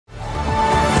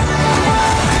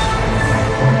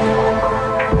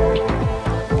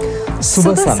සුබ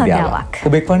සන්ධ්‍යාවක්.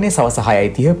 ඔබ එක්වන්නේ සවස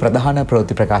 6:30 ප්‍රධාන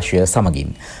ප්‍රවෘත්ති ප්‍රකාශය සමගින්.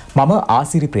 මම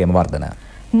ආසිරි ප්‍රේමවර්ධන.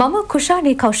 මම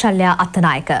කුෂාණී කෞශල්‍යා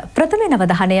අත්තනායක. ප්‍රථම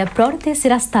නවධානය ප්‍රවෘත්ති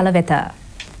සිරස්තල වෙත.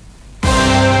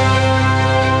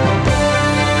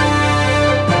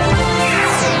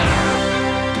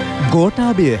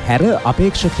 ගෝඨාභය හැර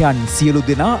අපේක්ෂකයන් සියලු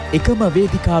දෙනා එකම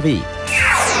වේදිකාවේ.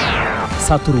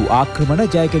 සතුරු ආක්‍රමණ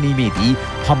ජයගැනීමේදී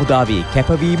හමුදාවේ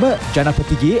කැපවීම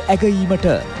ජනපතිගේ ඇගයීමට.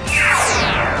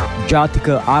 ජාතික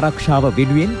ආරක්ෂාව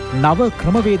වෙනුවෙන් නව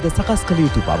ක්‍රමවේද සකස් කළ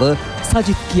යුතු බව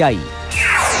සජිත් කියයි.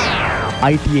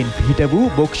 ITN පිහිට වූ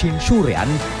බොක්ෂින්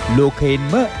ශූරයන්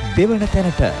ලෝකයෙන්ම දෙවන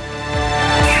තැනට.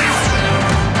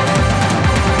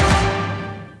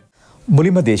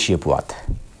 මුලින්ම දේශීය පුවත්.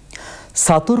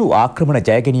 සතුරු ආක්‍රමණ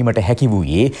ජයගැනීමට හැකි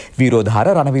වූයේ විරෝධාර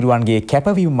රණවිරුවන්ගේ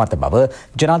කැපවීම මත බව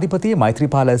ජනාධිපති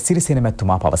මෛත්‍රීපාල සිරිසේන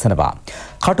මැතිතුමා පවසනවා.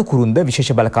 කටුකුරුන්ද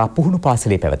විශේෂ බලකා පුහුණු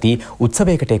පාසලේ පැවති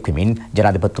උත්සවයකට එක්වෙමින්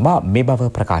ජනාධිපතිතුමා මේ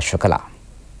බව ප්‍රකාශ කළා.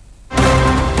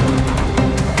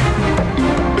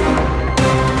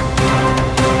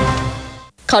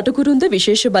 කටුකුරුන්ද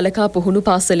විශේෂ බලකා පුහුණු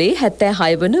පාසලේ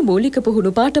 76 වන මූලික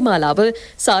පුහුණු පාඨමාලාව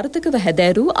සාර්ථකව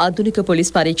හැදෑරූ ආධුනික පොලිස්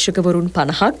පරීක්ෂකවරුන්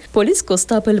 50ක්, පොලිස්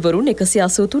කොස්තාපල්වරුන්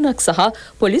 183ක් සහ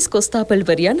පොලිස්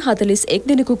කොස්තාපල්වරියන් 41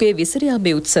 දෙනෙකුගේ විසිර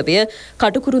යාමේ උත්සවය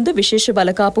කටුකුරුන්ද විශේෂ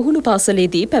බලකා පුහුණු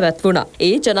පාසලේදී පැවැත්වුණා.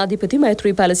 ඒ ජනාධිපති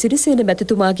මෛත්‍රීපාල සිරිසේන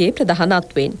මැතිතුමාගේ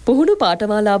ප්‍රධානත්වයෙන් පුහුණු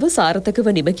පාඨමාලාව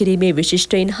සාර්ථකව නිම කිරීමේ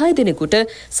විශිෂ්ටයින් 6 දෙනෙකුට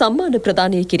සම්මාන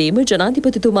ප්‍රදානය කිරීම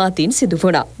ජනාධිපතිතුමා අතින් සිදු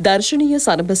වුණා. දර්ශනීය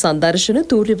සනබ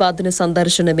සංදර්ශන වාදන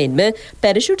සංදර්ශන මෙන්ම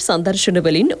පැරෂුට් සංදර්ශන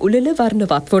වලින් උළෙල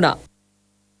වර්ණවත් වුණා.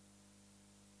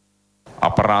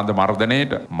 අපරාධ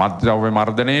මර්ධනයට, මත්ද්‍රව්‍ය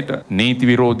මර්ධනයට, නීති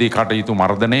විරෝධී කටයුතු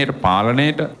මර්ධනයට,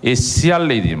 පාලනයට ඒ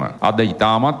සියල්ලෙදීම අද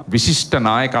ඉතාමත් විශිෂ්ට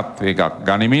නායකත්වයක්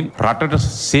ගනිමින් රටට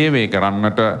සේවය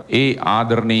කරන්නට ඒ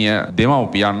ආදරණීය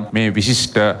දෙමව්පියන් මේ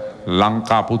විශිෂ්ට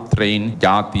ලංකා පුත්‍රයින්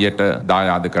ජාතියට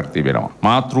දායාද කර තිබෙනවා.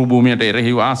 මාතෘ භූමියට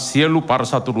එරෙහිව සියලු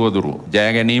පරසතුරුවදුරු ජය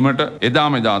ගැනීමට එදා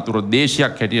මෙදා තුර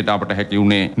දේශයක් හැටියට අපට හැකි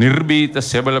වුණේ නිර්භීත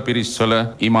සෙබළ පිරිස්වල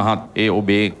ඉමහත් ඒ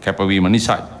ඔබේ කැපවීම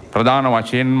නිසායි. ප්‍රධාන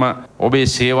වශයෙන්ම ඔබේ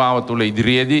සේවාව තුළ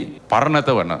ඉදිරියේදී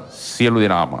පරණත වන සියලු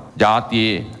දෙනාම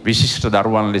ජාතියේ විශිෂ්ට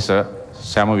දරුවන් ලෙස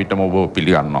සෑම විටම ඔබ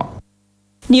පිළිගන්නවා.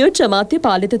 නියෝජ්‍ය අමාත්‍ය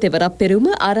පාලිත තෙවරක් පෙරුම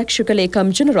ආරක්ෂක ලේකම්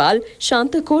ජනරාල්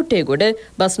ශාන්ත කෝට්ටේගොඩ,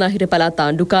 බස්නාහිර පළාත්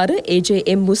ආණ්ඩුකාර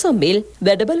AJM මුසම්මිල්,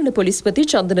 වැඩබලන පොලිස්පති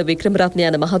චන්දන වික්‍රමරත්න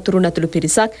යන මහතුරුන් ඇතුළු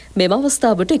පිරිසක් මෙම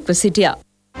අවස්ථාවට එක්ව සිටියා.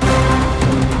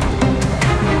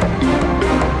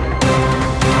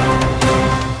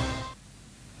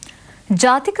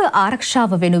 ජාතික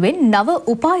ආරක්ෂාව වෙනුවෙන් නව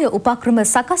උපාය උපක්‍රම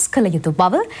සකස් කළ යුතු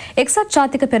බව එක්සත්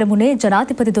ජාතික පෙරමුණේ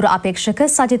ජනාධිපතිදුර අපේක්ෂක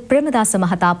සජිත් ප්‍රේමදාස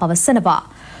මහතා පවසනවා.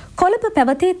 කොළඹ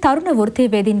පැවති තරුණ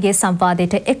වෘත්තීවේදීන්ගේ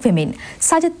සංවාදයට එක්වෙමින්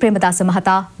සජිත් ප්‍රේමදාස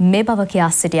මහතා මේ බව කියා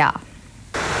සිටියා.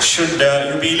 Should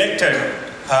you be elected,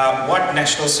 what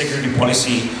national security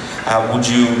policy would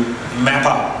you map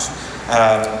out?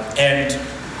 And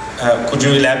could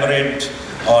you elaborate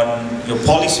on your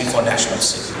policy for national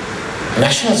security?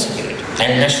 National security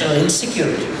and national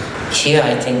insecurity here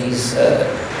I think is a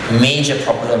major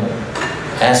problem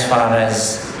as far as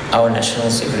our national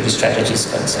security strategy is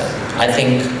concerned. I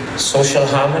think social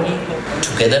harmony,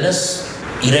 togetherness,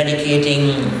 eradicating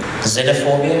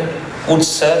xenophobia would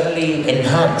certainly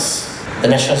enhance the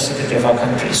national security of our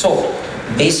country. So,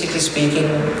 basically speaking,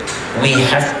 we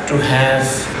have to have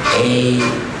a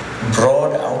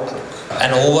broad outlook,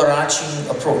 an overarching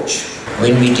approach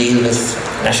when we deal with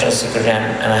national security.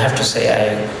 And I have to say,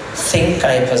 I think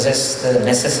I possess the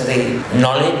necessary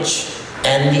knowledge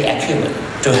and the acumen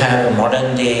to have a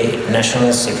modern day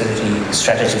national security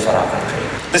strategy for our country.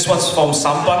 This one's from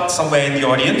Sampath, somewhere in the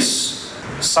audience.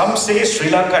 Some say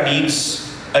Sri Lanka needs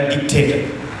a dictator.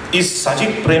 Is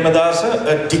Sajit Premadasa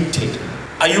a dictator?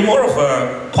 Are you more of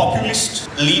a populist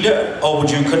leader, or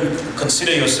would you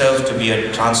consider yourself to be a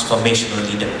transformational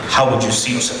leader? How would you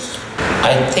see yourself?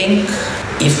 I think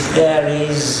if there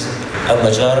is a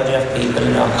majority of people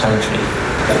in our country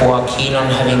who are keen on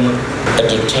having a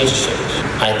dictatorship,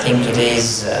 I think it is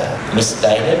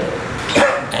misguided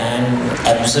and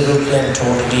absolutely and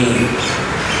totally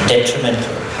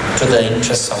detrimental to the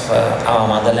interests of our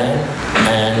motherland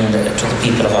and to the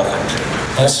people of our country.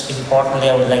 Most importantly,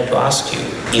 I would like to ask you,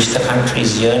 if the country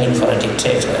is yearning for a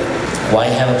dictator, why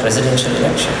have a presidential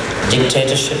election?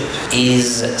 Dictatorship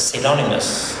is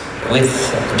synonymous with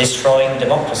destroying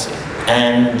democracy.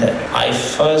 And I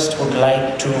first would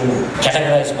like to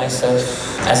categorize myself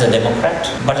as a Democrat,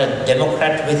 but a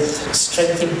Democrat with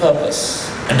strength in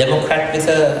purpose, a Democrat with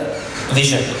a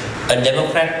vision, a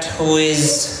Democrat who is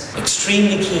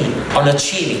extremely keen on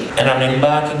achieving and on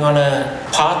embarking on a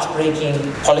path-breaking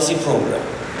policy program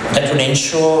that would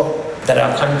ensure that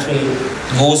our country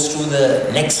goes through the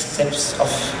next steps of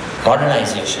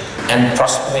modernization and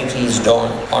prosperity is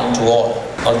dawned onto all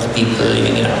of the people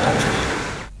living in our country.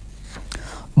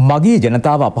 මගේ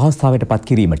ජනතාව අපහසුතාවයට පත්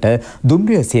කිරීමට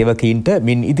දුම්රිය සේවකීන්ට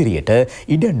මින් ඉදිරියට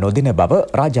ඉඩ නොදෙන බව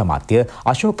රාජ්‍ය අමාත්‍ය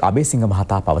අශෝක් අබේසිංහ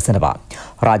මහතා පවසනවා.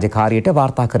 රාජකාරියට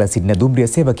වාර්තා කර සිටින දුම්රිය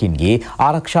සේවකීන්ගේ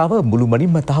ආරක්ෂාව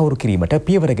මුළුමනින්ම තහවුරු කිරීමට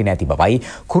පියවරගෙන ඇති බවයි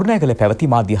කුරුණෑගල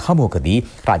පැවති මාධ්‍ය හමුවකදී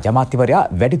රාජ්‍ය අමාත්‍යවරයා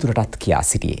වැඩිදුරටත් කියා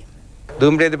සිටියේ.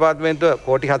 දුම්රිය දෙපාර්තමේන්තුව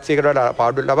කෝටි 700කට වඩා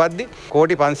පාඩු ලබද්දී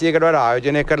කෝටි 500කට වඩා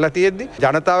ආයෝජනය කරලා තියෙද්දී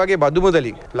ජනතාවගේ බදු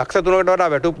මුදලින් ලක්ෂ 3කට වඩා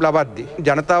වැටුප් ලබද්දී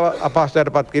ජනතාව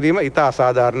අපහසුතාවයට පත් කිරීම ඉතා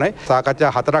අසාධාරණයි.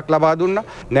 සාකච්ඡා 4ක් ලබා දුන්නා.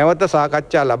 නැවත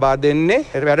සාකච්ඡා ලබා දෙන්නේ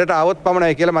වැඩට ආවොත්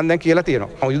පමණයි කියලා මම දැන් කියලා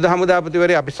තියෙනවා. යුද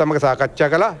හමුදාපතිවරයා අපි සමග සාකච්ඡා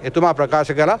කළා. එතුමා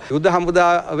ප්‍රකාශ කළා යුද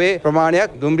හමුදාවේ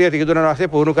ප්‍රමාණයක් දුම්රිය ටිකදුන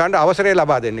රාශිය පුහුණු කරන්න අවසරය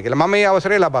ලබා දෙන්න කියලා. මම මේ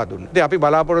අවසරය ලබා දුන්නා. ඉතින් අපි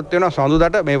බලාපොරොත්තු වෙනවා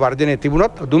සඳුදාට මේ වර්ජනය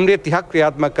තිබුණොත් දුම්රිය 30ක්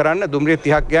ක්‍රියාත්මක කරන්න. දුම්රිය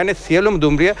 30ක් කියන්නේ සියලු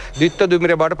දුම්රිය ද්විත්ව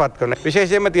දුම්රිය බවට පත් කරනවා.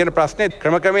 විශේෂයෙන්ම තියෙන ප්‍රශ්නේ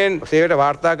ක්‍රමක්‍රමයෙන් සේවයට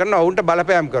වාර්තා කරනවා ඔවුන්ට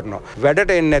බලපෑම් කරනවා.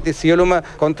 වැඩට එන්නේ නැති සියලුම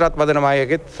කොන්ත්‍රාත් වදන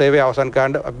අයගෙත් සේවය අවසන්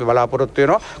කරන්න අපි බලාපොරොත්තු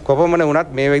වෙනවා. කොපමණ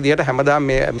වුණත් මේ විදිහට හැමදාම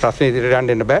මේ ප්‍රශ්නේ ඉදිරියට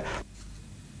යන්න එන්න බෑ.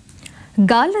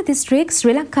 ගාල්ල දිස්ත්‍රික්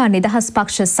ශ්‍රී ලංකා නිදහස්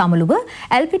පක්ෂ සමුළුව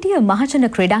එල්පිටිය මහජන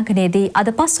ක්‍රීඩාංගණයේදී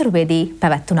අද පස්වරුවේදී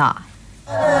පැවැත්වුණා.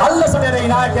 අල්ලසමේ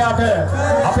නායකයාට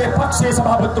අපේ පක්ෂයේ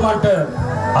සභාපතිතුමන්ට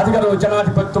අධිකරු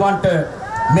ජනාධිපතිතුමන්ට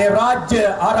මේ රාජ්‍ය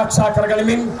ආරක්ෂා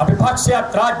කරගනිමින් අපි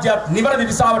පක්ෂයත් රාජ්‍යත් නිවැරදි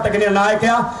දිශාවට ගෙන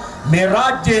නායකයා මේ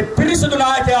රාජ්‍යයේ පිරිසුදු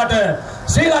නායකයාට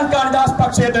ශ්‍රී ලංකා නිදහස්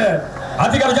පක්ෂයට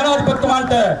අධිකරු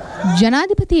ජනාධිපතිතුමන්ට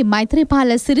ජනාධිපති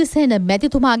මෛත්‍රීපාල සිරිසේන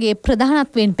මැතිතුමාගේ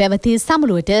ප්‍රධානත්වයෙන් පැවති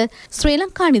සමුළුවට ශ්‍රී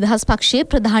ලංකා නිදහස් පක්ෂයේ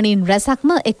ප්‍රධානීන්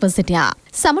රැසක්ම එක්ව සිටියා.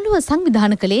 සමුළුව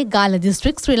සංවිධාන කළේ ගාල්ල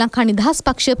දිස්ත්‍රික් ශ්‍රී ලංකා නිදහස්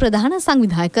පක්ෂ ප්‍රධාන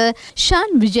සංවිධායක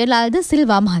ශාන් විජයලාල්ද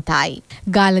සිල්වා මහතායි.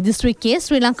 ගාල්ල දිස්ත්‍රික්කයේ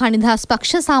ශ්‍රී ලංකා නිදහස්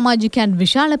පක්ෂ සමාජිකයන්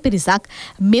විශාල පිරිසක්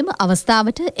මෙම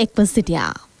අවස්ථාවට එක්ව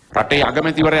සිටියා. රටේ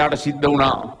අගමැතිවරයාට සිද්ධ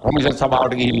වුණා කොමිෂන්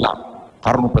සභාවට ගිහිල්ලා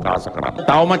කරුණු ප්‍රකාශ කරන්න.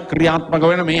 තවමත් ක්‍රියාත්මක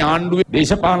වෙන මේ ආණ්ඩුවේ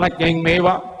දේශපාලනඥයින්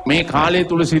මේවා මේ කාලය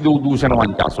තුල සිදු දූෂණ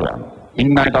වංචා සොයන.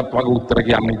 ඉන්න අයටත් වගේ උත්තර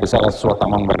කියන්නේ ඉස්සරස්සව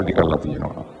තමන් වැරදි කරලා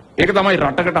තියෙනවා. ඒක තමයි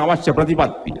රටකට අවශ්‍ය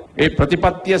ප්‍රතිපත්තිය. ඒ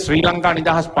ප්‍රතිපත්තිය ශ්‍රී ලංකා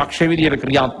නිදහස් පක්ෂ විදියට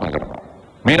ක්‍රියාත්මක කරනවා.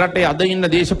 මේ රටේ අද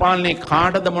ඉන්න දේශපාලනයේ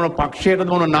කාටද මොන පක්ෂයටද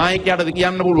මොන නායකයාටද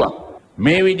කියන්න පුළුවන්.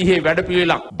 මේ විදිහේ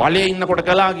වැඩපිළිවෙලක් බලයේ ඉන්නකොට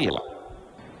කළා කියලා.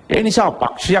 ඒ නිසා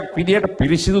පක්ෂයක් විදියට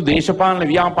පිරිසිදු දේශපාලන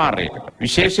ව්‍යාපාරයකට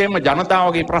විශේෂයෙන්ම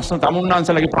ජනතාවගේ ප්‍රශ්න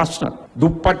තමුන්නාන්සලගේ ප්‍රශ්න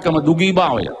දුප්පත්කම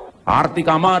දුගීභාවය ආර්ථික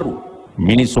අමාරු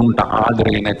මිනිසුන්ට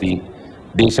ආදරේ නැති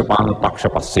දේශපාලන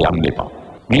පක්ෂ පස්සේ යන්න එපා.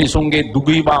 මිනිසුන්ගේ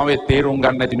දුගීභාවය තේරුම්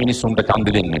ගන්න නැති මිනිසුන්ට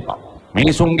ඡන්ද දෙන්න එපා.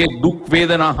 මිනිසුන්ගේ දුක්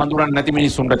වේදනා හඳුනන්නේ නැති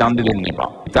මිනිසුන්ට ඡන්ද දෙන්න එපා.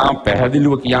 ඉතාම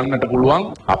පැහැදිලිව කියන්නට පුළුවන්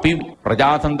අපි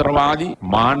ප්‍රජාතන්ත්‍රවාදී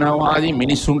මානවවාදී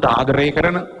මිනිසුන්ට ආදරය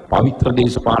කරන පවිත්‍ර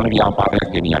දේශපාලන ව්‍යාපාරයක්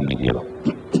ගෙනියන්නේ කියලා.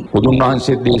 බුදුන්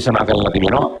වහන්සේ දේශනා කළා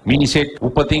තිබෙනවා මිනිසෙක්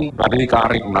උපතින්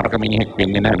වැඩිකාරයෙක් නරක මිනිහෙක්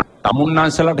වෙන්නේ නැහැ.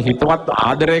 තමුන්නාන්සලට හිතවත්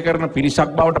ආදරය කරන පිරිසක්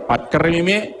බවට පත්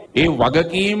කරවීමේ ඒ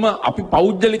වගකීම අපි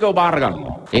පෞද්ගලිකව බාර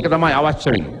ගන්නවා. ඒක තමයි අවශ්‍ය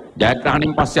වෙන්නේ.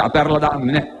 ජයග්‍රහණයෙන් පස්සේ අතහැරලා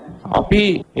දාන්නේ නැහැ. අපි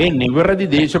මේ නිවැරදි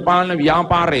දේශපාලන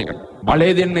ව්‍යාපාරයකට බලය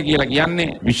දෙන්න කියලා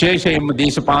කියන්නේ විශේෂයෙන්ම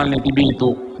දේශපාලනයේ තිබී යුතු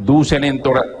දූෂණයෙන්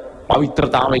තොර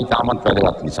පවිත්‍රතාවය ඉතාමත්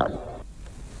වැදගත් නිසායි.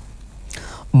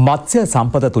 මත්ස්‍ය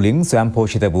සම්පත තුළින්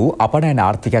ස්වයංපෝෂිත වූ අපනයන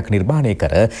ආර්ථිකයක් නිර්මාණය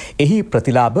කර එහි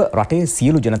ප්‍රතිලාභ රටේ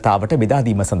සියලු ජනතාවට බෙදා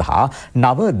දීම සඳහා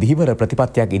නව ධීවර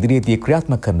ප්‍රතිපත්තියක් ඉදිරියේදී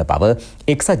ක්‍රියාත්මක කරන බව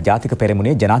එක්සත් ජාතික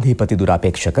පෙරමුණේ ජනාධිපති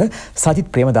දුරාපේක්ෂක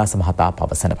සජිත් ප්‍රේමදාස මහතා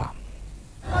පවසනවා.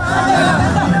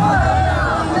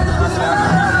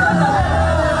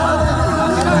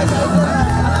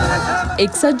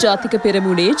 එක්සත් ජාතික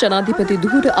පෙරමුණේ ජනාධිපති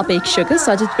දුහුර අපේක්ෂක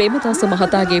සජිත් ප්‍රේමදාස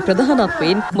මහතාගේ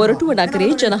ප්‍රධානත්වයෙන් මොරටුව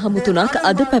නගරයේ ජනහමු තුනක්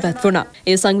අද පැවැත්වුණා.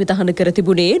 ඒ සංවිධානය කර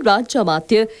තිබුණේ රාජ්‍ය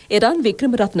අමාත්‍ය එරන්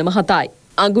වික්‍රමරත්න මහතායි.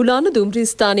 අඟුලාන දුම්රිය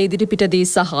ස්ථානයේ ඉදිරිපිටදී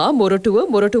සහ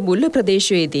මොරටු මුල්ල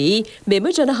ප්‍රදේශයේදී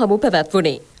මෙම ජනහමු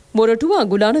පැවැත්වුණේ. මොරටුව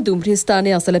අඟුලාන දුම්රිය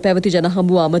ස්ථානයේ අසල පැවති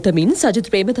ජනහමුව අමතමින් සජිත්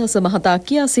ප්‍රේමදාස මහතා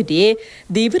කියා සිටියේ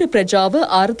දීවර ප්‍රජාව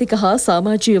ආර්ථික හා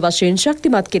සමාජීය වශයෙන්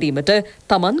ශක්තිමත් කිරීමට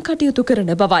තමන් කටයුතු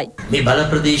කරන බවයි. මේ බල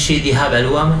ප්‍රදේශයේ දිහා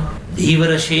බැලුවම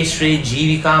දීවර ශේෂ්ත්‍රයේ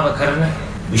ජීවිකාව කරන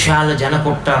විශාල ජන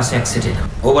කොට්ටාසයක්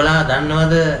සිටිනවා. ඔබලා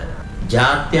දන්නවද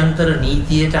ජාත්‍යන්තර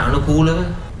නීතියට අනුකූලව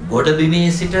ගොඩබිමේ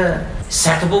සිට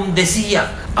සැතපුම් 200ක්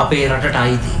අපේ රටට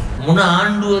අයිති. මොන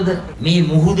ආණ්ඩුවද මේ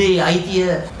මුහුදේ අයිතිය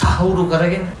තහවුරු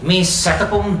කරගෙන මේ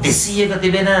සැතපුම් 200ක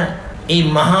තිබෙන මේ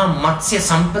මහා මත්ස්‍ය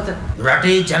සම්පත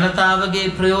රටේ ජනතාවගේ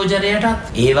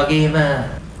ප්‍රයෝජනයටත් ඒ වගේම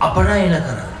අපනයන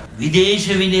කර විදේශ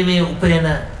විනිමය උපයන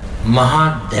මහා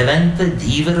දැවැන්ත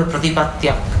ධීවර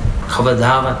ප්‍රතිපත්තියක්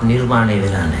කවදාවත් නිර්මාණය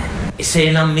වෙලා නැහැ.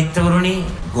 එසේනම් මිත්‍රවරුනි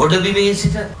ගොඩබිමේ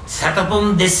සිට සැතපුම්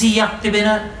 200ක් තිබෙන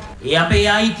ඒ අපේ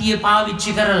අයිතිය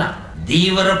පාවිච්චි කරලා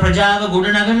දීවර ප්‍රජාව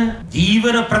ගොඩනගන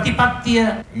දීවර ප්‍රතිපත්තිය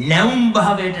නැවුම්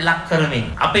භාවයට ලක් කරමින්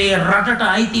අපේ රටට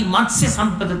අයිති මත්ස්‍ය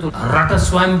සම්පත තුළ රට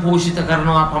ස්වයං පෝෂිත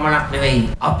කරනවා පමණක් නෙවෙයි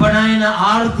අපනයන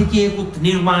ආර්ථිකයකුත්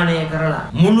නිර්මාණය කරලා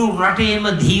මුළු රටේම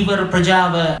දීවර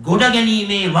ප්‍රජාව ගොඩ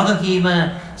ගැනීමේ වගකීම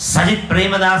සජිත්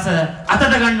ප්‍රේමදාස අතට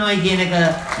ගන්නවයි කියන එක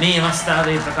මේ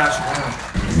අවස්ථාවේ ප්‍රකාශ කරනවා.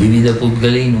 විවිධ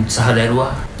පුද්ගලයන් උත්සාහ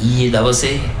දැරුවා ඊයේ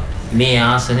දවසේ මේ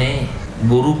ආසනයේ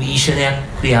බොරු භීෂණයක්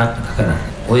ක්‍රියාත්මක කරන්න.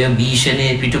 ඔය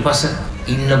භීෂණයේ පිටුපස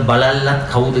ඉන්න බලල්ලත්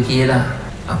කවුද කියලා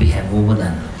අපි හැමෝම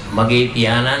දන්නවා. මගේ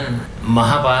පියාණන්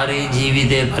මහපාරේ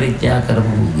ජීවිතේ පරිත්‍යාග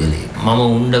කරපු පුද්ගලයෙක්. මම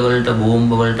උණ්ඩ වලට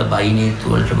බෝම්බ වලට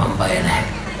බයිනේතු වලට මම බය නැහැ.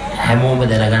 හැමෝම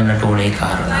දැනගන්නට ඕනේ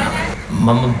කාරණාව.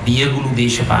 මම බියගුළු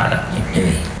දේශපාලනඥයෙක්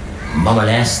නෙවෙයි. මම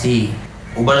ලෑස්ති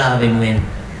ඔබලා වෙනුවෙන්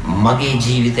මගේ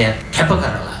ජීවිතය කැප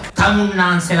කරලා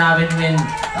තමුන්නාන්සලා වෙනුවෙන්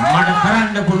මට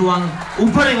කරන්න පුළුවන්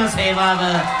උපරිම සේවාව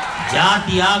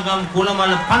ජාති ආගම්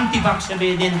කුලමල පන්ති පක්ෂ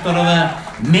ભેදෙන් තොරව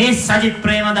මේ සජිත්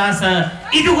ප්‍රේමදාස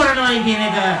ඉටු කරනවායි කියන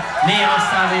එක මේ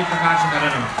අවස්ථාවේ ප්‍රකාශ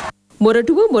කරනවා.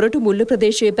 මොරටුව මොරටු මුල්ල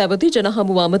ප්‍රදේශයේ පැවති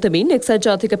ජනහමුව අමතමින් එක්සත්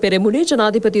ජාතික පෙරමුණේ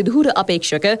ජනාධිපති ධූර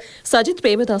අපේක්ෂක සජිත්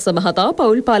ප්‍රේමදාස මහතා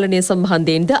පවුල් පාලනය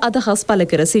සම්බන්ධයෙන්ද අදහස් පළ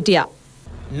කර සිටියා.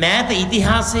 මෑත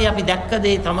ඉතිහාසයේ අපි දැක්ක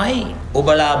දේ තමයි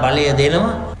ඔබලා බලය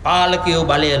දෙනවා පාලකයෝ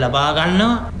බලය ලබා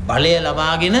ගන්නවා බලය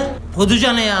ලබාගෙන පොදු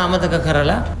ජනයා අමතක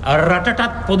කරලා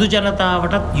රටටත් පොදු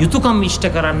ජනතාවටත් යුතුයකම් ඉෂ්ට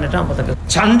කරන්නට අමතක.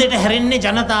 ඡන්දෙට හැරෙන්නේ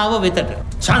ජනතාව වෙතට.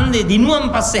 ඡන්දේ දිනුවම්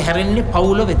පස්සේ හැරෙන්නේ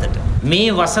පවුල වෙතට. මේ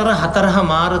වසර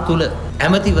 4මාර තුල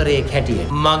ඇමතිවරයෙක්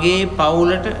හැටියට මගේ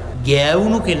පවුලට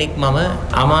ගෑවුණු කෙනෙක් මම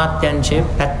අමාත්‍යංශයේ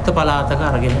පැත්ත පළාතක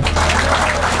අරගෙන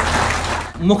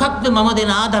මොකක්ද මම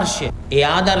දෙන ආදර්ශය? ඒ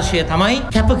ආදර්ශය තමයි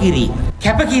කැපකිරීම.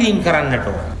 කැපකිරීම කරන්නට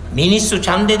ඕන. මිනිස්සු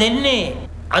ඡන්දෙ දෙන්නේ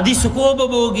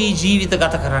අදිසුකෝපභෝගී ජීවිත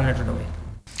ගත කරන්නට නොවේ.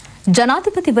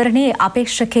 ජනාධිපතිවරණයේ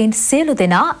අපේක්ෂකයන් සියලු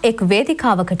දෙනා එක්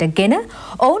වේදිකාවකට ගෙන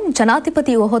ඔවුන්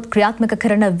ජනාධිපති වුවහොත් ක්‍රියාත්මක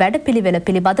කරන වැඩපිළිවෙල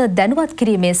පිළිබඳ දැනුවත්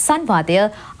කිරීමේ සංවාදය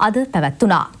අද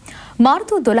පැවැත්වුණා.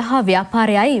 මාර්තු 12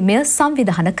 ව්‍යාපාරයයි මෙය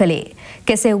සංවිධාන කළේ.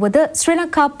 කෙසේ වුවද ශ්‍රී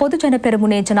ලංකා පොදු ජන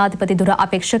පෙරමුණේ ජනාධිපති දුර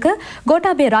අපේක්ෂක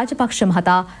ගෝඨාභය රාජපක්ෂ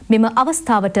මහතා මෙම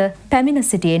අවස්ථාවට පැමිණ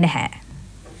සිටියේ නැහැ.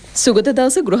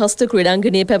 සුගතදාස ගෘහස්ථ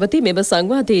ක්‍රීඩාංගණයේ පැවති මෙම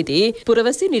සංවාදයේදී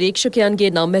පුරවැසි නිරීක්ෂකයන්ගේ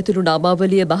නම් ඇතුළු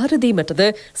නාමාවලිය බහර දීමටද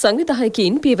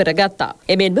සංවිධායකයින් පියවර ගත්තා.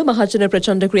 එමෙන්ම මහජන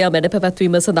ප්‍රචණ්ඩ ක්‍රියා මැඩ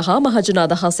පැවැත්වීම සඳහා මහජන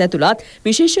අදහස් ඇතුළත්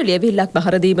විශේෂ ලියවිල්ලක්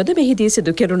බහර දීමද මෙහිදී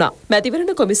සිදු කෙරුණා.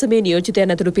 මැතිවරණ කොමිසමේ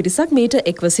නියෝජිතයන් ඇතුළු පිරිසක් මීට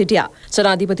එක්ව සිටියා.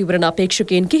 ජනාධිපතිවරණ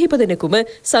අපේක්ෂකයන් කිහිප දෙනෙකුම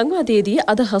සංවාදයේදී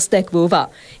අදහස් දැක්වුවා.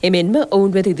 එමෙන්ම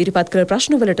ඔවුන් වෙත ඉදිරිපත් කළ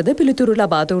ප්‍රශ්නවලටද පිළිතුරු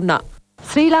ලබා දුන්නා.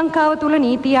 ශ්‍රී ලංකාව තුළ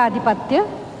නීතිය ආධිපත්‍ය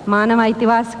මානව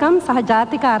අයිතිවාසිකම් සහ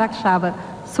ජාතික ආරක්ෂාව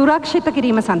සුරක්ෂිත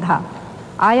කිරීම සඳහා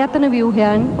ආයතන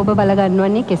ව්‍යුහයන් ඔබ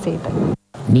බලගන්වන්නේ කෙසේද?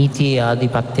 නීතියේ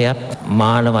ආධිපත්‍යයත්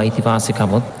මානව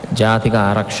අයිතිවාසිකමුත් ජාතික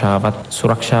ආරක්ෂාවත්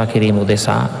සුරක්ෂා කිරීම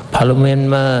උදෙසා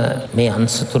පළමුවෙන්ම මේ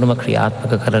අංශ තුනම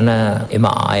ක්‍රියාත්මක කරන එම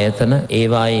ආයතන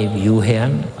ඒවායේ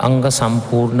ව්‍යුහයන් අංග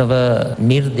සම්පූර්ණව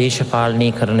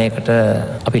නිර්දේශපාලනීකරණයකට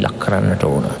අපි ලක් කරන්නට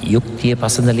ඕන. යුක්තිය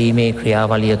පසඳලීමේ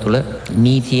ක්‍රියාවලිය තුළ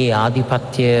නීතියේ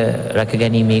ආධිපත්‍ය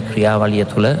රැකගැනීමේ ක්‍රියාවලිය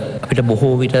තුළ අපිට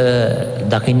බොහෝ විට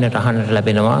දකින්නට අහන්නට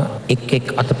ලැබෙනවා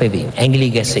එක් අතපෙවි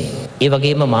ඇඟිලි ගැසේ. ඒ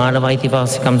වගේම මානව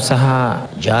අයිතිවාසිකම් සහ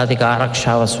ජාතික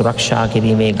ආරක්ෂාව සුරක්ෂා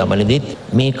කිරීමේ ගමනේදීත්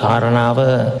මේ කාරණාව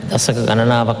දශක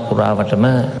ගණනාවක් පුරාවටම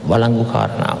වළංගු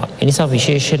කාරණාවක්. ඒ නිසා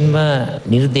විශේෂයෙන්ම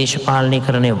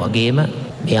නිර්දේශපාලනීකරණය වගේම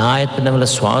මේ ආයතනවල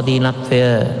ස්වාධීනත්වය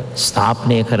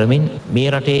ස්ථාපනය කරමින් මේ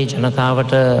රටේ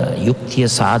ජනතාවට යුක්තිය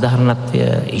සාධාරණත්වය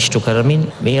ඉෂ්ට කරමින්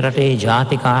මේ රටේ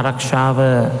ජාතික ආරක්ෂාව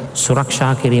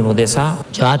සුරක්ෂා කිරීම උදෙසා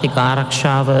ජාතික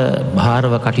ආරක්ෂාව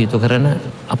භාරව කටයුතු කරන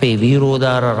අපේ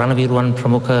වීරෝදාර රණවිරුවන්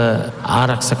ප්‍රමුඛ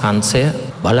ආරක්ෂක අංශය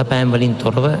බලපෑම් වලින්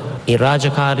තොරව ඒ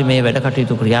රාජකාරීමේ වැඩ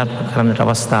කටයුතු ක්‍රියාත්මක කරන්නට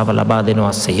අවස්ථාව ලබා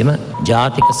දෙනවා සේම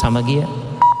ජාතික සමගිය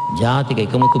ජාතික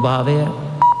එකමුතුභාවය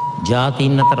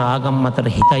ජාතීන් අතර ආගම් අතර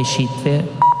හිතෛෂීත්වය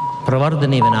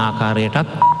ප්‍රවර්ධනය වෙන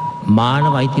ආකාරයටත්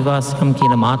මානව අයිතිවාසිකම්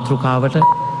කියන මාතෘකාවට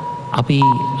අපි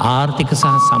ආර්ථික සහ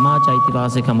සමාජ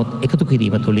අයිතිවාසිකමුත් එකතු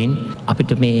කිරීම තුළින්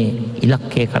අපිට මේ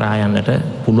ඉලක්කය කරා යන්නට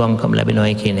පුළුවන්කම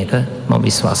ලැබෙනවා කියන එක මම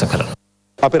විශ්වාස කරනවා.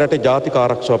 අපේ රටේ ජාතික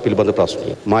ආරක්ෂාව පිළිබඳ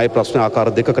ප්‍රශ්නය. මායේ ප්‍රශ්න ආකාර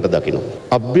දෙකකට දකිනවා.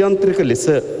 අභ්‍යන්තරික ලෙස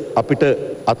අපිට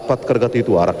අත්පත් කරගත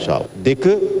යුතු ආරක්ෂාව. දෙක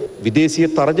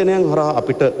විදේශීය තර්ජනයන් හරහා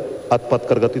අපිට අත්පත්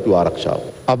කරගත යුතු ආරක්ෂාව.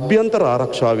 අභ්‍යන්තර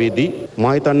ආරක්ෂාවේදී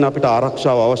මා හිතන්නේ අපිට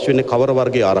ආරක්ෂාව අවශ්‍ය වෙන්නේ කවර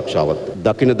වර්ගයේ ආරක්ෂාවක්ද?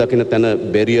 දකින තැන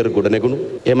බැරියර් ගොඩනැගුණු.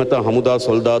 එහෙම නැත්නම් හමුදා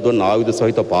සොල්දාදුවන් ආයුධ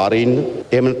සහිත පාරේ ඉන්න.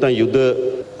 එහෙම නැත්නම් යුද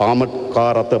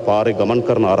පාමකාර රථ පාරේ ගමන්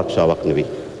කරන ආරක්ෂාවක් නෙවෙයි.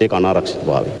 ඒක අනාරක්ෂිත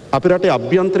භාවය. අපේ රටේ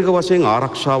අභ්‍යන්තරික වශයෙන්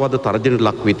ආරක්ෂාවද තර්ජනයට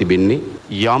ලක් වී තිබෙන්නේ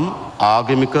යම්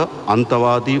ආගමික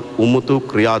අන්තවාදී උමුතු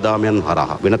ක්‍රියාදාමයන්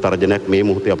හරහා වෙන තර්ජනයක් මේ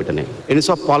මොහොතේ අපිට නැහැ. ඒ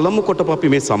නිසා පළමු කොටප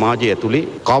අපි මේ සමාජය ඇතුලේ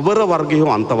කවර වර්ගයේ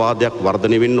අන්තවාදයක්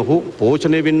වර්ධනය වෙන්න හෝ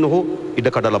පෝෂණය වෙන්න හෝ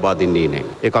ඉඩකඩ ලබා දෙන්නේ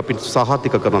නැහැ. ඒක අපි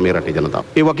සහතික කරන මේ රටේ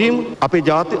ජනතාව. ඒ වගේම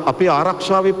අපේ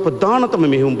ආරක්ෂාවේ ප්‍රධානතම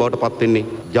මෙහෙයුම් බවට පත් වෙන්නේ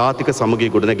ජාතික සමගිය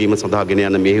ගොඩනැගීම සඳහා ගෙන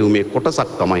යන මෙහෙයුමේ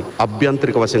කොටසක් තමයි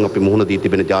අභ්‍යන්තරික වශයෙන් අපි මුහුණ දී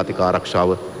තිබෙන ජාතික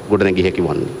ආරක්ෂාව ගොඩනැගිය හැකි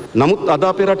වන්නේ. නමුත් අද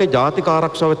අපේ රටේ ජාතික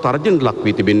ආරක්ෂාවේ තර්ජනයට ලක්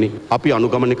වී තිබෙන්නේ අපි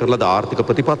අනුගමනය කරලාද ආර්ථික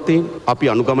ප්‍රතිපත්තීන්,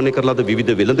 අපි අනුගමනය කරලාද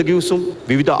විවිධ වෙළඳ ගිවිසුම්,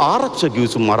 විවිධ ආරක්ෂක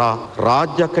ගිවිසුම් මරා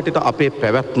රාජ්‍යයක් හැටියට අපේ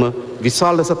පැවැත්ම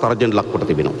විශාල ලෙස තර්ජනයට ලක් කොට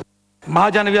තිබෙනවා.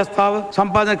 මහජන ව්‍යවස්ථාව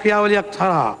සම්පාදන ක්‍රියාවලියක්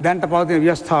සරහා දැන්ට පවතින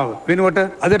ව්‍යවස්ථාව වෙනුවට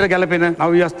අදට ගැලපෙන නව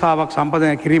ව්‍යවස්ථාවක්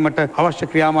සම්පාදනය කිරීමට අවශ්‍ය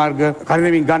ක්‍රියාමාර්ග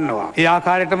කරදෙමින් ගන්නවා. ඒ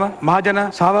ආකාරයටම මහජන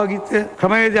සහභාගීත්වය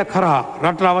ක්‍රමවේදයක් කරහා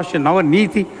රටට අවශ්‍ය නව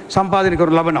නීති සම්පාදනය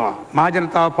කරනු ලබනවා.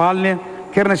 මහජනතාව පාලනය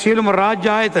කරන සියලුම රාජ්‍ය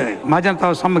ආයතන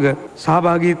මහජනතාව සමග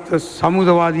සහභාගීත්ව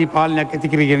සමුදවාදී පාලනයක්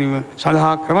ඇති කර ගැනීම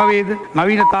සඳහා ක්‍රමවේද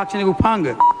නවීන තාක්ෂණික උපාංග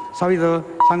සවිතව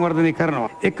සංවර්ධනය කරනවා.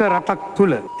 එක රටක්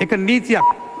තුළ එක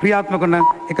නීතියක් ක්‍රියාත්මක වන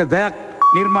එක දයක්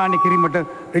නිර්මාණය කිරීමට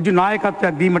ඍජු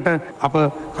නායකත්වයක් දීමට අප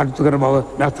කටයුතු කරන බව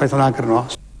ව්‍යවස්ථාවේ සඳහන් කරනවා.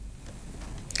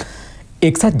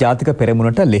 එක්සත් ජාතික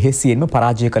පෙරමුණට ලෙහෙසියෙන්ම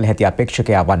පරාජය කළ හැකි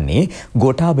අපේක්ෂකයා වන්නේ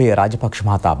ගෝඨාභය රාජපක්ෂ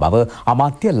මහතා බව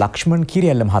අමාත්‍ය ලක්ෂ්මන්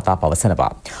කිරියල්ල මහතා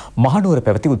පවසනවා. මහනුවර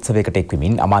පැවති උත්සවයකට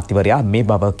එක්වමින් අමාත්‍යවරයා මේ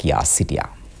බව කියා සිටියා.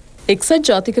 එක්සත්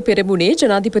ජාතික පෙරමුණේ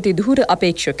ජනාධිපති දුහුර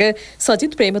අපේක්ෂක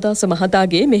සජිත් ප්‍රේමදාස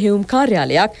මහතාගේ මෙහෙයුම්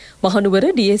කාර්යාලයක් මහනුවර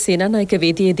ඩී.ඒ. සේනානායක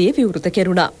වේදිකේදී විවෘත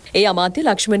කෙරුණා. ඒ අමාත්‍ය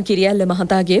ලක්ෂ්මන් කිරියල්ල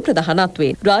මහතාගේ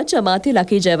ප්‍රධානත්වයෙන් රාජ්‍ය අමාත්‍ය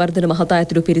ලකී ජයවර්ධන මහතා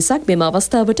ඇතුළු පිරිසක් මෙම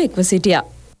අවස්ථාවට එක්ව සිටියා.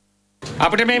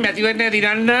 අපිට මේ මැතිවරණය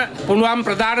දිනන්න පුළුවන්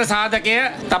ප්‍රධාන සාධකය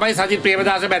තමයි සජිත්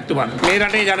ප්‍රේමදාස මැතිතුමන්. මේ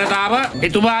රටේ ජනතාව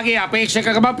එතුමාගේ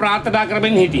අපේක්ෂකකම ප්‍රාර්ථනා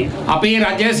කරමින් හිටියේ. අපේ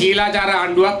රජය සීලාචාර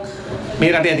ආණ්ඩුවක්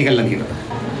මේ රටේ ඇති කරලා තියෙනවා.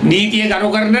 නීතිය ගරු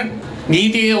කරන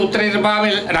නීතියේ උත්තරීතරභාවය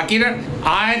රකින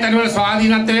ආයතනවල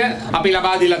ස්වාධීනත්වය අපි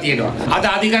ලබා දීලා තියෙනවා. අද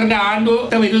අධිකරණ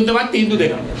ආණ්ඩුවට විරුද්ධව තීන්දුව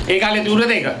දෙනවා. ඒ කාලේ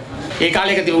තිබුණද ඒක? ඒ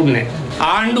කාලේ ඒක තිබුණේ නැහැ.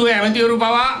 ආණ්ඩුවේ ඇමතිවරු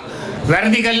පවා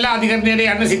වැරදි කළා අධිකරණයට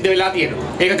යන්න සිද්ධ වෙලා තියෙනවා.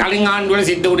 ඒක කලින් ආණ්ඩුවල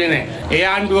සිද්ධ වුණේ නැහැ. ඒ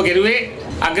ආණ්ඩුව කෙරුවේ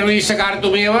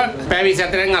අග්‍රවිනිශ්චයකාරතුමියව පැය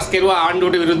 24න් අස්කරුවා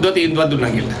ආණ්ඩුවට විරුද්ධව තීන්දුවක්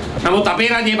දුන්නා කියලා. නමුත් අපේ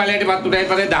රජයේ බලයට පත් උනායි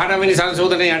පස්සේ 19 වෙනි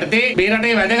සංශෝධනය යටතේ මේ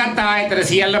රටේ වැදගත් ආයතන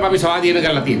සියල්ලම අපි ස්වාධීන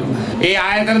කරලා තියෙනවා. ඒ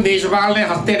ආයතන දේශපාලනයේ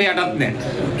හස්තයට යටත් නැහැ.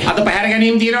 අද පැහැර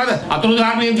ගැනීම තියනවද?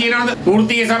 අතුරුදහන් තියනවද?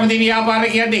 වෘත්තීය සමිති ව්‍යාපාර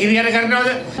කියන්නේ හිරිහැර කරනවද?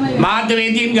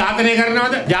 මාධ්‍යවේදීන් ඝාතනය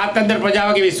කරනවද? ජාත්‍යන්තර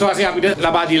ප්‍රජාවගේ විශ්වාසය අපිට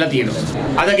ලබා දීලා තියෙනවා.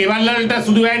 අද ගෙවල් වලට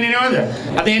සුදු වැන්නේ නේද?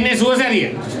 අද එන්නේ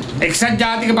සුවසැරිය. එක්සත්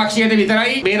ජාතික පක්ෂයට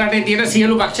විතරයි මේ රටේ තියෙන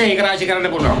සියලු පක්ෂ ඒකරාශී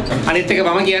කරන්න පුළුවන්. අනිත් එක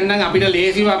මම කියන්නම් අපිට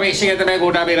ලේසිව අපේක්ෂකය තමයි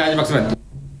ගෝඨාභය රාජපක්ෂ මැතිතුමා.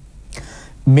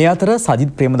 මේ අතර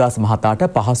සජිත් ප්‍රේමදාස මහතාට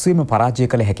පහසුවෙන්ම පරාජය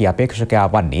කළ හැකි අපේක්ෂකයා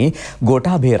වන්නේ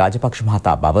ගෝඨාභය රාජපක්ෂ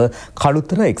මහතා බව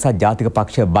කළුතර එක්සත් ජාතික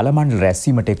පක්ෂ බලමණ්ඩල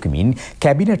රැස්වීමට එක්වමින්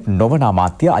කැබිනට් නොවන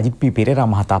අමාත්‍ය අජිත් පී පෙරේරා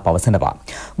මහතා පවසනවා.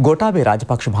 ගෝඨාභය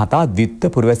රාජපක්ෂ මහතා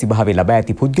ද්විත්ව පුරවැසි භාවයේ ලබා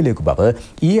ඇති පුද්ගලයෙකු බව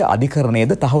ඊයේ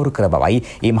අධිකරණයේද තහවුරු කර බවයි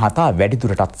ඒ මහතා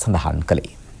වැඩිදුරටත් සඳහන්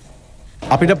කළේ.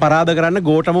 අපිට පරාද කරන්න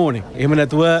ගෝඨම ඕනේ. එහෙම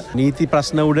නැතුව නීති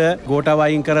ප්‍රශ්න උඩ ගෝඨ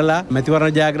වයින් කරලා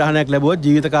මැතිවරණ ජයග්‍රහණයක් ලැබුවොත්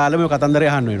ජීවිත කාලෙම කතන්දරය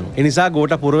අහන්න වෙනවා. ඒ නිසා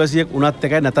ගෝඨ පුරවැසියෙක් උනත්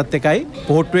එකයි නැතත් එකයි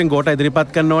පොහොට්ටුවෙන් ගෝඨ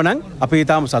ඉදිරිපත් කරනවා නම් අපි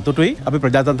ඊටාම සතුටුයි. අපි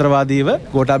ප්‍රජාතන්ත්‍රවාදීව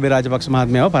ගෝඨාභය රාජපක්ෂ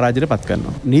මහත්මයාව පරාජයට පත්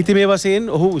කරනවා. නීතිමය වශයෙන්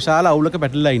ඔහු විශාල අවුලක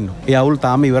පැටලලා ඉන්නවා. ඒ අවුල්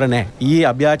තාම ඉවර නැහැ. ඊයේ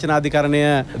අභ්‍යාචනාධිකරණය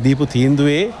දීපු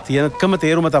තීන්දුවේ තියෙනකම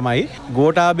තේරුම තමයි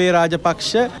ගෝඨාභය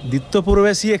රාජපක්ෂ ද්විත්ව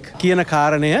පුරවැසියෙක් කියන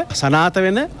කාරණය සනාත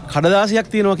වෙන කඩදාසියක්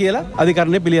තියෙනවා කියලා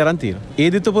අධිකරණය පිළි අරන් තියෙනවා. ඒ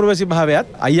ද්විත්ව පුරවැසි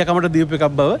භාවයත් අයියා කමට දීපු එකක්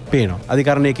බව පේනවා.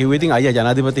 අධිකරණයේ කිව්වේ ඉතින් අයියා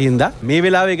ජනාධිපති හින්දා මේ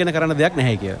වෙලාවේ ඉගෙන කරන්න දෙයක්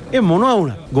නැහැ කියලා. ඒ මොනවා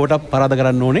වුණත් ගෝඨ පරාද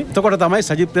කරන්න ඕනේ. එතකොට තමයි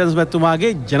සජිත් ප්‍රේමදාස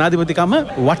මැතිතුමාගේ ජනාධිපතිකම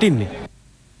වටින්නේ.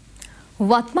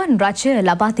 වත්මන් රජය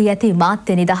ලබා දී ඇති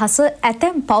මාධ්‍ය නිදහස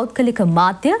ඇතැම් පෞද්ගලික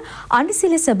මාධ්‍ය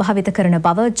අනිසි ලෙස භාවිත කරන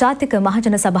බව ජාතික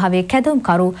මහජන සභාවේ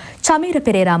කැඳවුම්කරු චමීර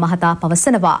පෙරේරා මහතා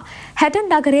පවසනවා.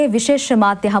 හැටන් නගරයේ විශේෂ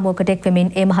මාධ්‍ය හමුවකට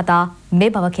එක්වෙමින් ඒ මහතා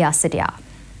මේ බව කියා සිටියා.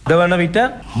 දවන විට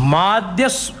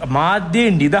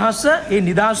මාධ්‍යයේ නිදහස ඒ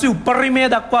නිදහසේ උපරිමය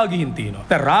දක්වා ගිහින් තියෙනවා.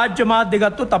 දැන් රාජ්‍ය මාධ්‍ය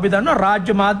ගත්තොත් අපි දන්නවා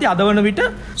රාජ්‍ය මාධ්‍ය අදවන විට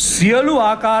සියලු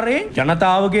ආකාරයෙන්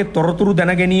ජනතාවගේ තොරතුරු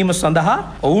දැන ගැනීම සඳහා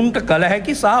ඔවුන්ට කළ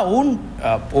හැකි සහ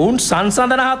ඔවුන්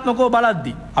සංසන්දනාත්මකව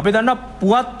බලද්දී අපි දන්නවා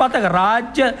පුවත්පතක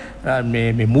රාජ්‍ය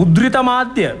මේ මුද්‍රිත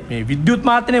මාධ්‍ය මේ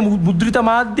විද්‍යුත් මාධ්‍යයේ මුද්‍රිත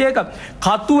මාධ්‍යයක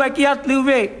කතු වැකියත්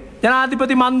ලිව්වේ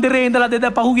ජනාධිපති මන්දිරයේ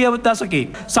ඉඳලා පහුගිය දශකේ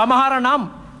සමහර නම්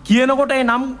කියනකොට ඒ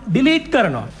නම් ඩිලීට්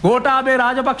කරනවා. ගෝඨාභය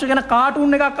රාජපක්ෂ ගැන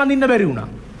කාටුන් එකක් අඳින්න බැරි වුණා.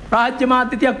 රාජ්‍ය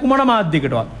මාධ්‍ය තියක් කුමන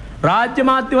මාධ්‍යයකටවත්. රාජ්‍ය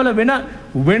මාධ්‍යවල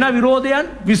වෙන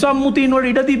විරෝධයන් විසම්මුතින් වල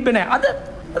ඉඩ තිබ්බේ නැහැ.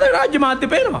 අද රාජ්‍ය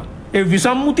මාධ්‍ය පේනවා. ඒ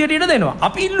විසම්මුතියට ඉඩ දෙනවා.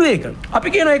 අපි ඉල්ලුවේ ඒක.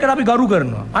 අපි කියනවා ඒකට අපි ගරු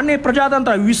කරනවා. අන්නේ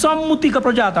ප්‍රජාතන්ත්‍ර විසම්මුතික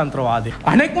ප්‍රජාතන්ත්‍රවාදය.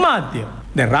 අනෙක් මාධ්‍ය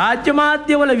දැන් රාජ්‍ය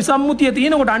මාධ්‍යවල විසම්මුතිය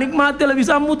තියෙනකොට අනික් මාධ්‍යවල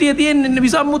විසම්මුතිය තියෙන්නේ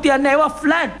විසම්මුතිය නැහැ ඒවා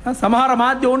ෆ්ලැට්. සමහර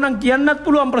මාධ්‍ය ඕනනම් කියන්නත්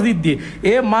පුළුවන් ප්‍රසිද්ධියේ.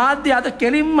 ඒ මාධ්‍ය අද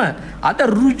කෙලින්ම අද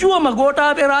රුජුවම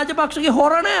ගෝඨාභය රාජපක්ෂගේ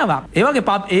හොරණෑවක්.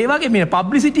 ඒ වගේ මේ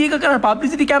පබ්ලිසිටි එක කරන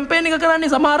පබ්ලිසිටි කැම්පේන් එක කරන්නේ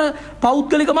සමහර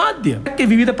පෞද්ගලික මාධ්‍ය. ඒ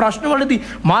විවිධ ප්‍රශ්න වලදී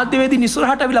මාධ්‍යවේදීන්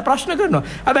ඉස්සරහට අවිලා ප්‍රශ්න කරනවා.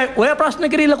 හැබැයි ඔය ප්‍රශ්න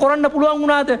කිරීලා කරන්න පුළුවන්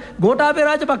වුණාද ගෝඨාභය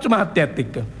රාජපක්ෂ මහත්තයත්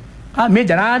එක්ක? මේ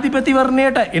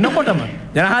ජනාධිපතිවරණයට එනකොටම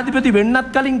ජනාධිපති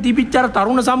වෙන්නත් කලින් තිබිච්ච අර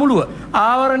තරුණ සමුළුව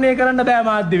ආවරණය කරන්න බෑ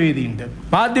මාධ්‍යවේදීන්ට.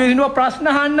 මාධ්‍යවේදීන්ව ප්‍රශ්න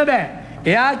අහන්න බෑ.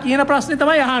 එයා කියන ප්‍රශ්නේ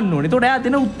තමයි අහන්න ඕනේ. ඒතකොට එයා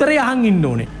දෙන උත්තරේ අහන් ඉන්න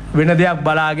ඕනේ. වෙන දෙයක්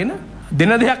බලාගෙන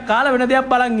දෙන දෙයක් කාලා වෙන දෙයක්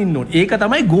බලන් ඉන්න ඕනේ. ඒක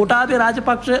තමයි ගෝඨාභය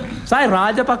රාජපක්ෂ සයි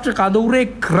රාජපක්ෂ කඳවුරේ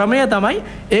ක්‍රමය තමයි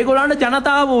ඒගොල්ලන්ට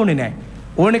ජනතාව ඕනේ නැහැ.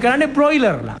 ඕනේ කරන්නේ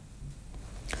බ්‍රොයිලර්ලා.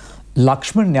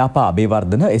 ලක්ෂ්මන් න්‍යාපා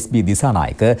අබේවර්ධන SB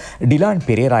දිසානායක ඩිලාන්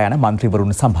පෙරේරා යන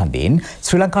මන්ත්‍රීවරුන් සම්බන්ධයෙන්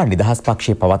ශ්‍රී ලංකා නිදහස්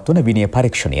පක්ෂයේ පවත්වන විනය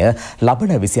පරීක්ෂණය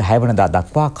ලබන 26 වනදා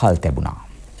දක්වා කල්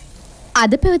තැබුණා.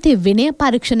 අද පැවති විනය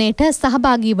පරීක්ෂණයට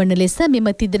සහභාගී වන ලෙස මෙම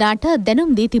තිදෙනාට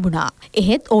දැනුම් දී තිබුණා.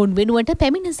 එහෙත් ඔවුන් වෙනුවට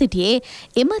පැමිණ සිටියේ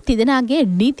එම තිදෙනාගේ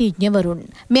නීතිඥවරුන්.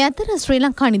 මේ අතර ශ්‍රී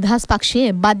ලංකා නිදහස්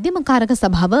පක්ෂයේ මධ්‍යම කාරක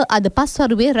සභාව අද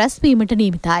පස්වරුවේ රැස්වීමට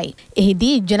නියමිතයි.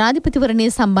 එහිදී ජනාධිපතිවරණය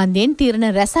සම්බන්ධයෙන් තීරණ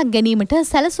රැසක් ගැනීමට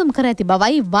සැලසුම් කර ඇති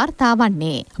බවයි වාර්තා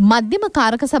වන්නේ. මධ්‍යම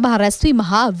කාරක සභා රැස්වීම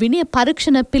හා විනය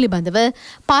පරීක්ෂණ පිළිබඳව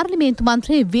පාර්ලිමේන්තු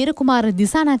මන්ත්‍රී වීරකුමාර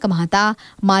දිසානායක මහතා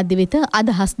මාධ්‍ය වෙත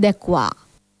අදහස් දැක්වුවා.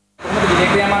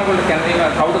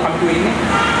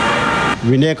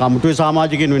 විනය කමිටුවේ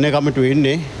සමාජිකයන් විනය කමිටුවේ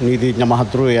ඉන්නේ නීතිඥ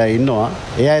මහතුරු එයා ඉන්නවා.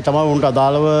 ඒ අය තමයි උන්ට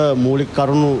අදාළව මූලික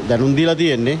කරුණු දැනුම් දීලා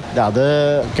තියෙන්නේ. අද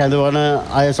කැඳවන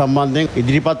අය සම්බන්ධයෙන්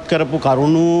ඉදිරිපත් කරපු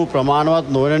කරුණු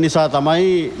ප්‍රමාණවත් නොවන නිසා තමයි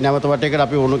නැවත වටේකට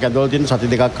අපි උණු කැඳවලා තියෙන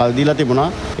සති දෙකක් කල් දීලා තිබුණා.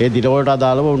 ඒ දිනවලට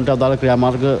අදාළව උන්ට අදාළ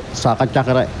ක්‍රියාමාර්ග සාකච්ඡා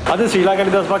කරයි. අද ශ්‍රී ලංකා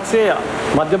නිදහස් පක්ෂයේ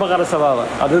මධ්‍යම කාර්ය සභාව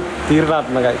අද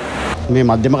තීරණාත්මකයි. මේ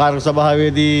මධ්‍යම කාර්ය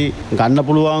සභාවේදී ගන්න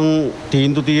පුළුවන්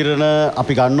තීන්දුව තීරණ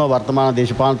අපි ගන්නවා වර්තමාන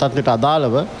දේශපාලන තත්ත්වයට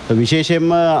අදාළව. විශේෂයෙන්ම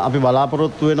අපි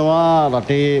බලාපොරොත්තු වෙනවා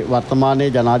රටේ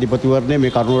වර්තමානයේ ජනාධිපතිවරණය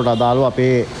මේ කරුණට අදාළව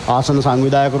අපේ ආසන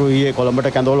සංවිධායකරු ඊයේ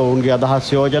කොළඹට කැඳවලා ඔවුන්ගේ අදහස්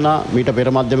යෝජනා මීට පෙර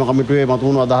මධ්‍යම කමිටුවේ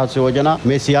මතුවුණු අදහස් යෝජනා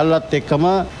මේ සියල්ලත් එක්කම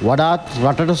වඩාත්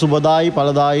රටට සුබදායි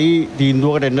ඵලදායි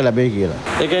තීන්දුවකට එන්න ලැබෙයි කියලා.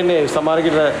 ඒ කියන්නේ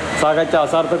සමහරවිට සාකච්ඡා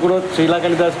අසාර්ථක වුණොත් ශ්‍රී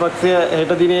ලංකා නිදහස් පක්ෂය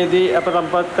හෙට දිනේදී අප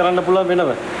සම්පත් කරන්න පුළුවන්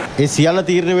වෙනව. සියල්ල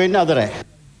තීරණය වෙන්නේ අද රැ.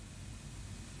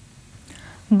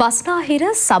 බස්නාහිර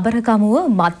සබරගමුව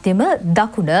මධ්‍යම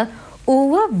දකුණ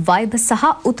ඌව වයිබ සහ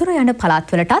උතුර යන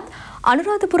පළාත්වලටත්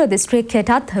අනුරාධපුර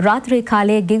දිස්ත්‍රික්කයටත් රාත්‍රී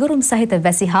කාලයේ ගිගුරුම් සහිත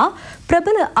වැසි හා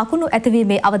ප්‍රබල අකුණු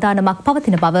ඇතිවීමේ අවදානමක්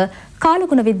පවතින බව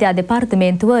කාලගුණ විද්‍යා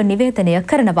දෙපාර්තමේන්තුව නිවේදනය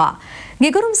කරනවා.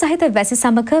 ගිගුරුම් සහිත වැසි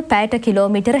සමග පැයට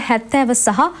කිලෝමීටර් 70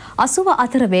 සහ 80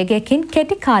 අතර වේගයකින්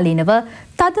කෙටි කාලීනව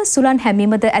තද සුළං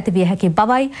හැමීමද ඇතිවිය හැකි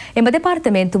බවයි එම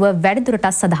දෙපාර්තමේන්තුව වැඩිදුරටත්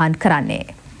සඳහන් කරන්නේ.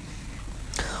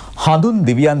 හඳුන්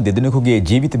දිව්‍යයන් දෙදෙනෙකුගේ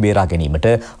ජීවිත බේරා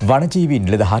ගැනීමට වනජීවී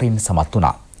නිලධාරීන් සමත්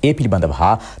වුණා. ඒ පිළිබඳව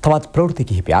හා තවත් ප්‍රවෘත්ති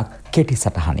කිහිපයක් කෙටි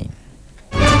සටහනින්.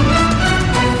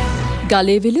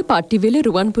 ගලේවිල පට්ටිවිල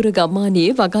රුවන්පුර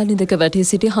ගම්මානයේ වගානිදක වැටී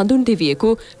සිටි හඳුන් දිවියෙකු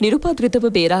නිරුපද්‍රිතව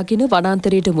බේරාගෙන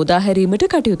වනාන්තරයට මුදා හැරීමට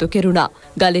කටයුතු කෙරුණා.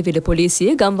 ගලේවිල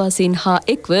පොලිසිය ගම්වාසීන් හා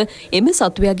එක්ව එම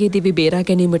සත්වයාගේ දිවි බේරා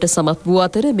ගැනීමට සමත් වූ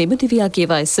අතර මෙම දිවියාගේ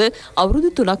වයස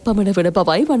අවුරුදු 3ක් පමණ වන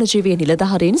බවයි වනජීවී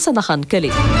නිලධාරීන් සඳහන්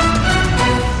කළේ.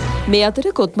 මේ අතර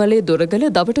කොත්මලේ දොරගල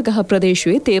දවටගහ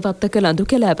ප්‍රදේශයේ තේවත්තක ලඳු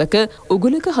කැලෑවක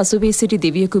උගුලක හසු වී සිටි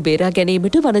දිවියෙකු බේරා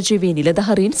ගැනීමට වනජීවී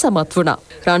නිලධාරීන් සමත් වුණා.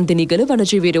 රන්දිනිගල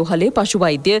වනජීවී රෝහලේ පශු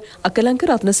වෛද්‍ය අකලංක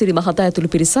රත්නසිරි මහතා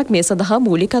ඇතුළු පිරිසක් මේ සඳහා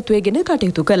මූලිකත්වයේගෙන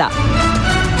කටයුතු කළා.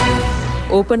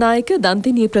 ඕපනායක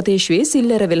දන්තිනී ප්‍රදේශයේ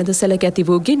සිල්ලර වෙළඳසැලක ඇති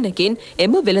වූ ගින්නකින්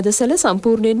එම වෙළඳසැල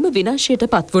සම්පූර්ණයෙන්ම විනාශයට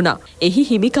පත් වුණා. එහි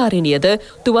හිමිකාරිනියද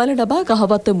තුවාල ලබා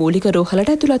ගහවත්ත මූලික රෝහලට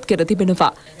ඇතුළත් කර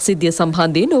තිබෙනවා. සිද්ධිය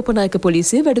සම්බන්ධයෙන් ඕපනායක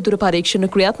පොලිසිය වැඩිදුර පරීක්ෂණ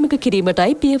ක්‍රියාත්මක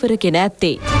කිරීමටයි පියවර ගෙන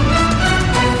ඇත්තේ.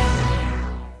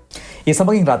 ඒ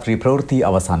සමගින් රාත්‍රී ප්‍රවෘත්ති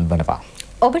අවසන් වනවා.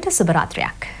 ඔබට සුබ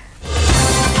රාත්‍රියක්.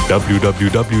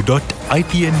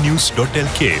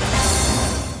 www.itnnews.lk